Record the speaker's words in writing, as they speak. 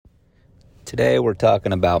Today we're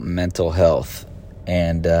talking about mental health,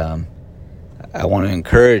 and I want to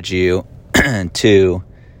encourage you to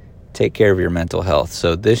take care of your mental health.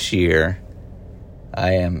 So this year,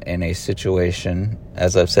 I am in a situation,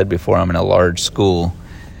 as I've said before, I'm in a large school.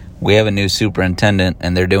 We have a new superintendent,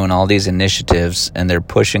 and they're doing all these initiatives, and they're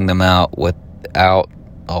pushing them out without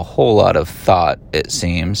a whole lot of thought, it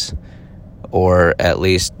seems, or at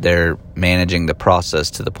least they're managing the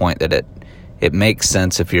process to the point that it makes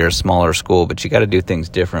sense if you're a smaller school, but you got to do things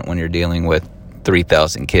different when you're dealing with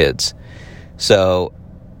 3,000 kids. So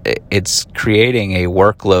it's creating a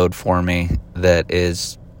workload for me that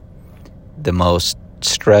is the most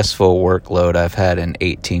stressful workload I've had in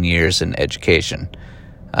 18 years in education.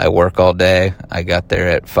 I work all day. I got there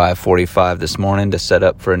at 5:45 this morning to set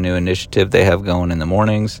up for a new initiative they have going in the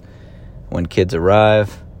mornings when kids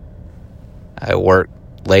arrive. I work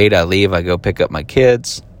late. I leave. I go pick up my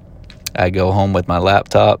kids. I go home with my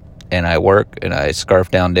laptop and I work and I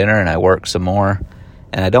scarf down dinner and I work some more.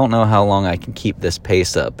 And I don't know how long I can keep this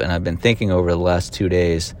pace up. And I've been thinking over the last 2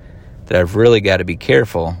 days that I've really got to be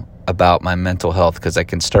careful about my mental health because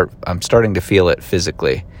I'm starting to feel it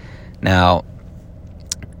physically. Now,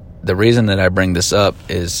 the reason that I bring this up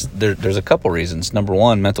is there's a couple reasons. Number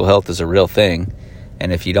one, mental health is a real thing.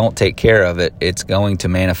 And if you don't take care of it, it's going to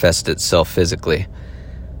manifest itself physically.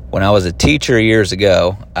 When I was a teacher years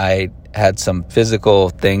ago, I had some physical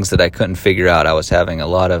things that I couldn't figure out. I was having I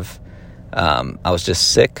was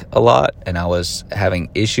just sick a lot, and I was having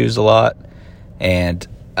issues a lot. And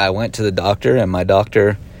I went to the doctor, and my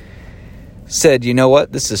doctor said, you know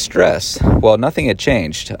what, this is stress. Well, nothing had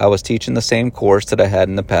changed. I was teaching the same course that I had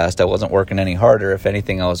in the past. I wasn't working any harder. If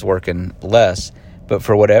anything, I was working less. But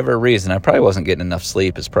for whatever reason, I probably wasn't getting enough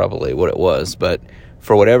sleep is probably what it was. But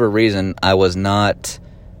for whatever reason, I was not,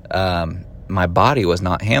 my body was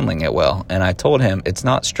not handling it well. And I told him, it's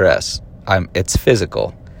not stress. It's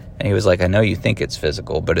physical. And he was like, I know you think it's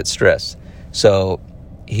physical, but it's stress. So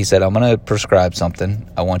he said, I'm going to prescribe something.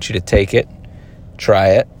 I want you to take it, try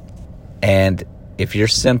it. And if your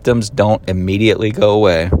symptoms don't immediately go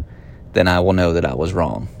away, then I will know that I was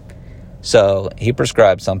wrong. So he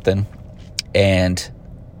prescribed something, and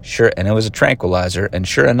it was a tranquilizer. And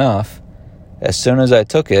sure enough, as soon as I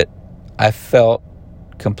took it, I felt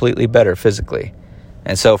completely better physically.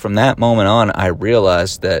 And so from that moment on, I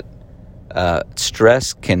realized that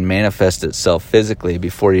stress can manifest itself physically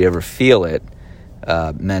before you ever feel it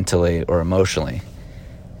mentally or emotionally.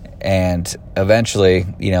 And eventually,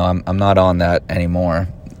 I'm not on that anymore.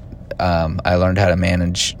 I learned how to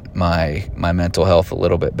manage my mental health a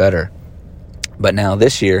little bit better. But now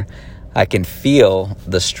this year, I can feel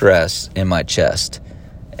the stress in my chest,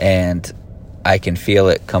 and I can feel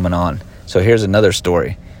it coming on. So here's another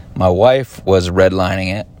story. My wife was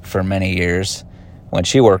redlining it for many years when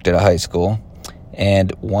she worked at a high school.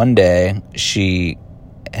 And one day, she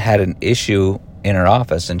had an issue in her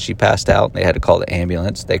office, and she passed out. They had to call the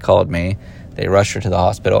ambulance. They called me. They rushed her to the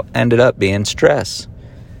hospital. Ended up being stress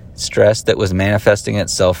that was manifesting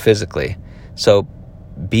itself physically. So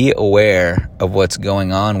be aware of what's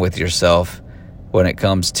going on with yourself when it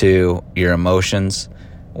comes to your emotions,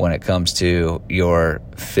 when it comes to your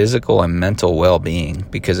physical and mental well-being.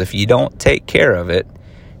 Because if you don't take care of it,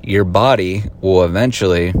 your body will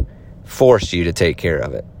eventually force you to take care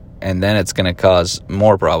of it. And then it's going to cause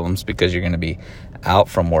more problems because you're going to be out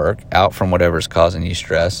from work, out from whatever's causing you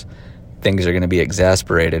stress. Things are going to be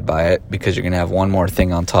exasperated by it because you're going to have one more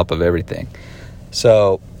thing on top of everything.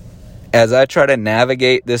 So as I try to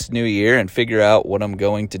navigate this new year and figure out what I'm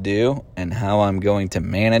going to do and how I'm going to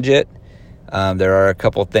manage it, there are a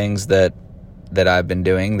couple things that I've been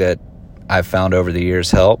doing that I've found over the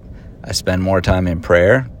years help. I spend more time in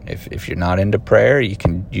prayer. If you're not into prayer, you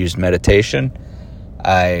can use meditation.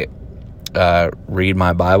 I read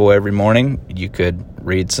my Bible every morning. You could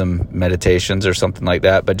read some meditations or something like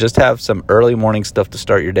that, but just have some early morning stuff to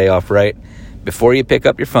start your day off right before you pick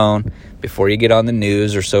up your phone, before you get on the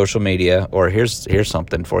news or social media. Or here's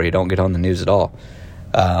something for you: don't get on the news at all.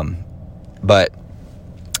 But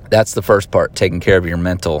that's the first part, taking care of your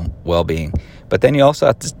mental well-being. But then you also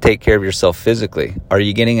have to take care of yourself physically. Are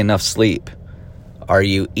you getting enough sleep? Are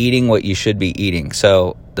you eating what you should be eating?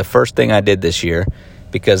 So the first thing I did this year,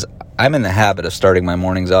 because I'm in the habit of starting my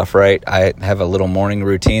mornings off right, I have a little morning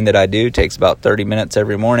routine that I do. It takes about 30 minutes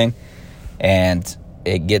every morning, and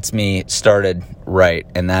it gets me started right.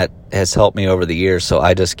 And that has helped me over the years, so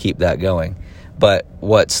I just keep that going. But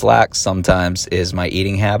what slacks sometimes is my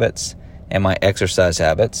eating habits and my exercise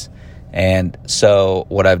habits. And so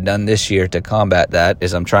what I've done this year to combat that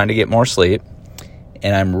is I'm trying to get more sleep,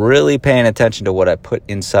 and I'm really paying attention to what I put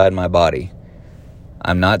inside my body.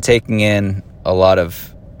 I'm not taking in a lot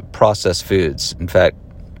of processed foods. In fact,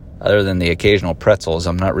 other than the occasional pretzels,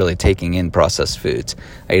 I'm not really taking in processed foods.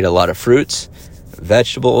 I eat a lot of fruits,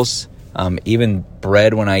 vegetables, even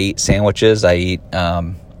bread. When I eat sandwiches, I eat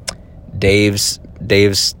Dave's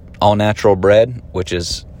all-natural bread, which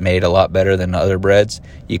is made a lot better than other breads.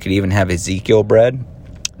 You could even have Ezekiel bread.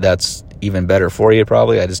 That's even better for you,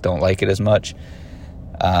 probably. I just don't like it as much.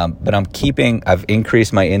 But I've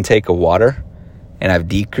increased my intake of water, and I've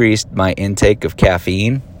decreased my intake of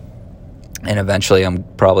caffeine. And eventually I'm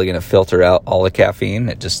probably going to filter out all the caffeine.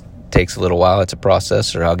 It just takes a little while. It's a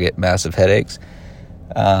process, or I'll get massive headaches.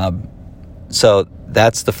 So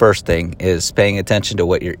that's the first thing, is paying attention to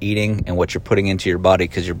what you're eating and what you're putting into your body,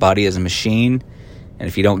 because your body is a machine. And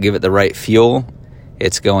if you don't give it the right fuel,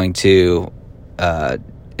 it's just going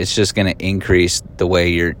to increase the way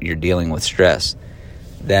you're dealing with stress.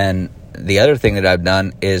 Then the other thing that I've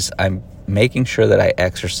done is I'm making sure that I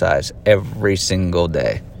exercise every single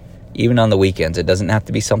day. Even on the weekends. It doesn't have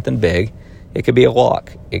to be something big. It could be a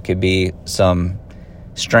walk. It could be some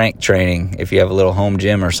strength training if you have a little home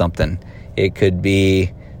gym or something. It could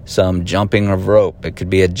be some jumping of rope. It could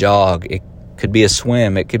be a jog. It could be a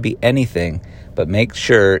swim. It could be anything. But make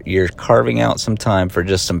sure you're carving out some time for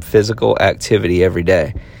just some physical activity every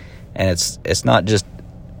day. And it's not just,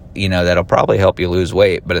 that'll probably help you lose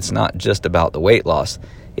weight, but it's not just about the weight loss.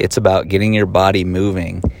 It's about getting your body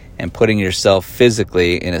moving and putting yourself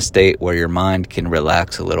physically in a state where your mind can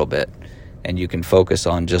relax a little bit and you can focus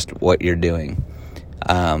on just what you're doing.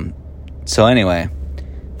 So anyway,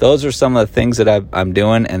 those are some of the things that I'm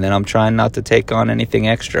doing, and then I'm trying not to take on anything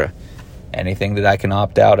extra, anything that I can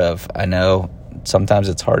opt out of. I know sometimes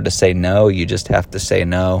it's hard to say no. You just have to say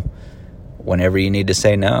no whenever you need to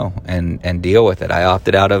say no and deal with it. I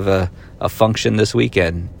opted out of a function this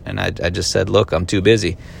weekend, and I just said, look, I'm too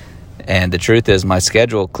busy. And the truth is my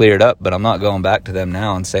schedule cleared up, but I'm not going back to them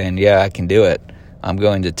now and saying, yeah, I can do it. I'm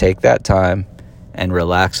going to take that time and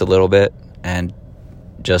relax a little bit and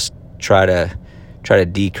just try to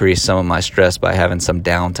decrease some of my stress by having some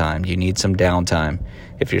downtime. You need some downtime.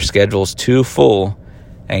 If your schedule's too full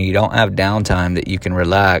and you don't have downtime that you can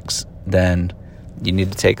relax, then you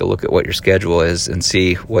need to take a look at what your schedule is and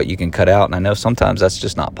see what you can cut out. And I know sometimes that's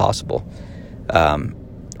just not possible.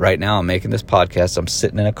 Right now I'm making this podcast. I'm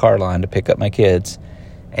sitting in a car line to pick up my kids,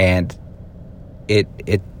 and it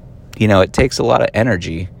takes a lot of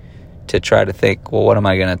energy to try to think, well, what am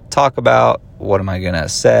I going to talk about? What am I going to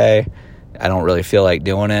say? I don't really feel like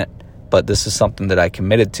doing it, but this is something that I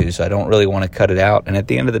committed to, so I don't really want to cut it out. And at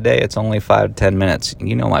the end of the day, it's only 5 to 10 minutes.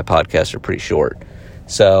 My podcasts are pretty short.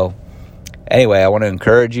 So anyway, I want to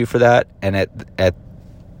encourage you for that. And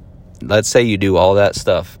let's say you do all that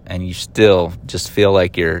stuff and you still just feel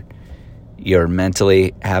like you're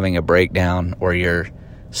mentally having a breakdown, or you're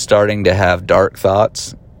starting to have dark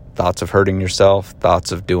thoughts of hurting yourself,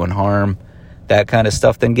 thoughts of doing harm, that kind of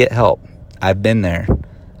stuff, then get help. I've been there.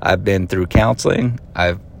 I've been through counseling.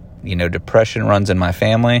 Depression runs in my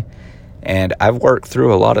family, and I've worked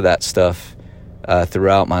through a lot of that stuff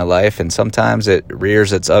throughout my life, and sometimes it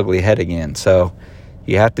rears its ugly head again. So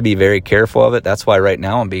you have to be very careful of it. That's why right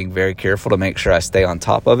now I'm being very careful to make sure I stay on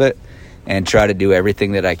top of it and try to do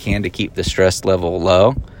everything that I can to keep the stress level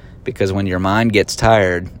low, because when your mind gets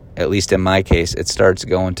tired, at least in my case, it starts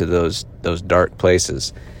going to those dark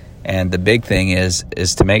places. And the big thing is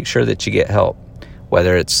to make sure that you get help,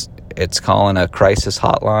 whether it's calling a crisis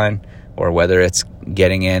hotline, or whether it's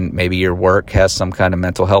getting in, maybe your work has some kind of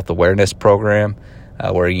mental health awareness program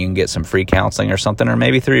where you can get some free counseling or something, or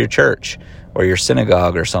maybe through your church or your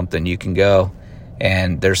synagogue or something, you can go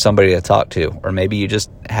and there's somebody to talk to. Or maybe you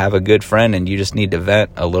just have a good friend and you just need to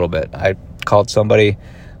vent a little bit. I called somebody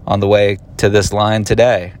on the way to this line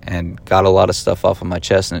today and got a lot of stuff off of my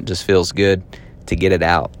chest, and it just feels good to get it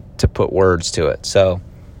out, to put words to it. So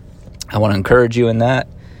I want to encourage you in that,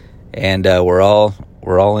 and we're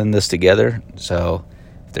all in this together. So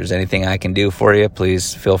if there's anything I can do for you,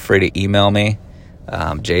 please feel free to email me,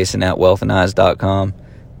 jason@wealthandeyes.com.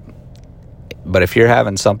 But if you're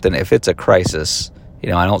having something, if it's a crisis,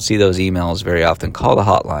 I don't see those emails very often, call the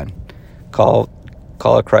hotline. Call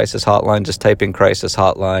a crisis hotline. Just type in crisis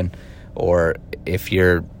hotline. Or if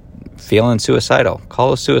you're feeling suicidal,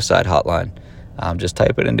 call a suicide hotline. Just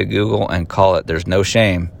type it into Google and call it. There's no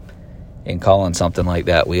shame in calling something like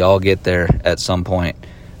that. We all get there at some point.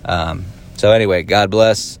 So anyway, God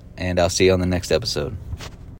bless, and I'll see you on the next episode.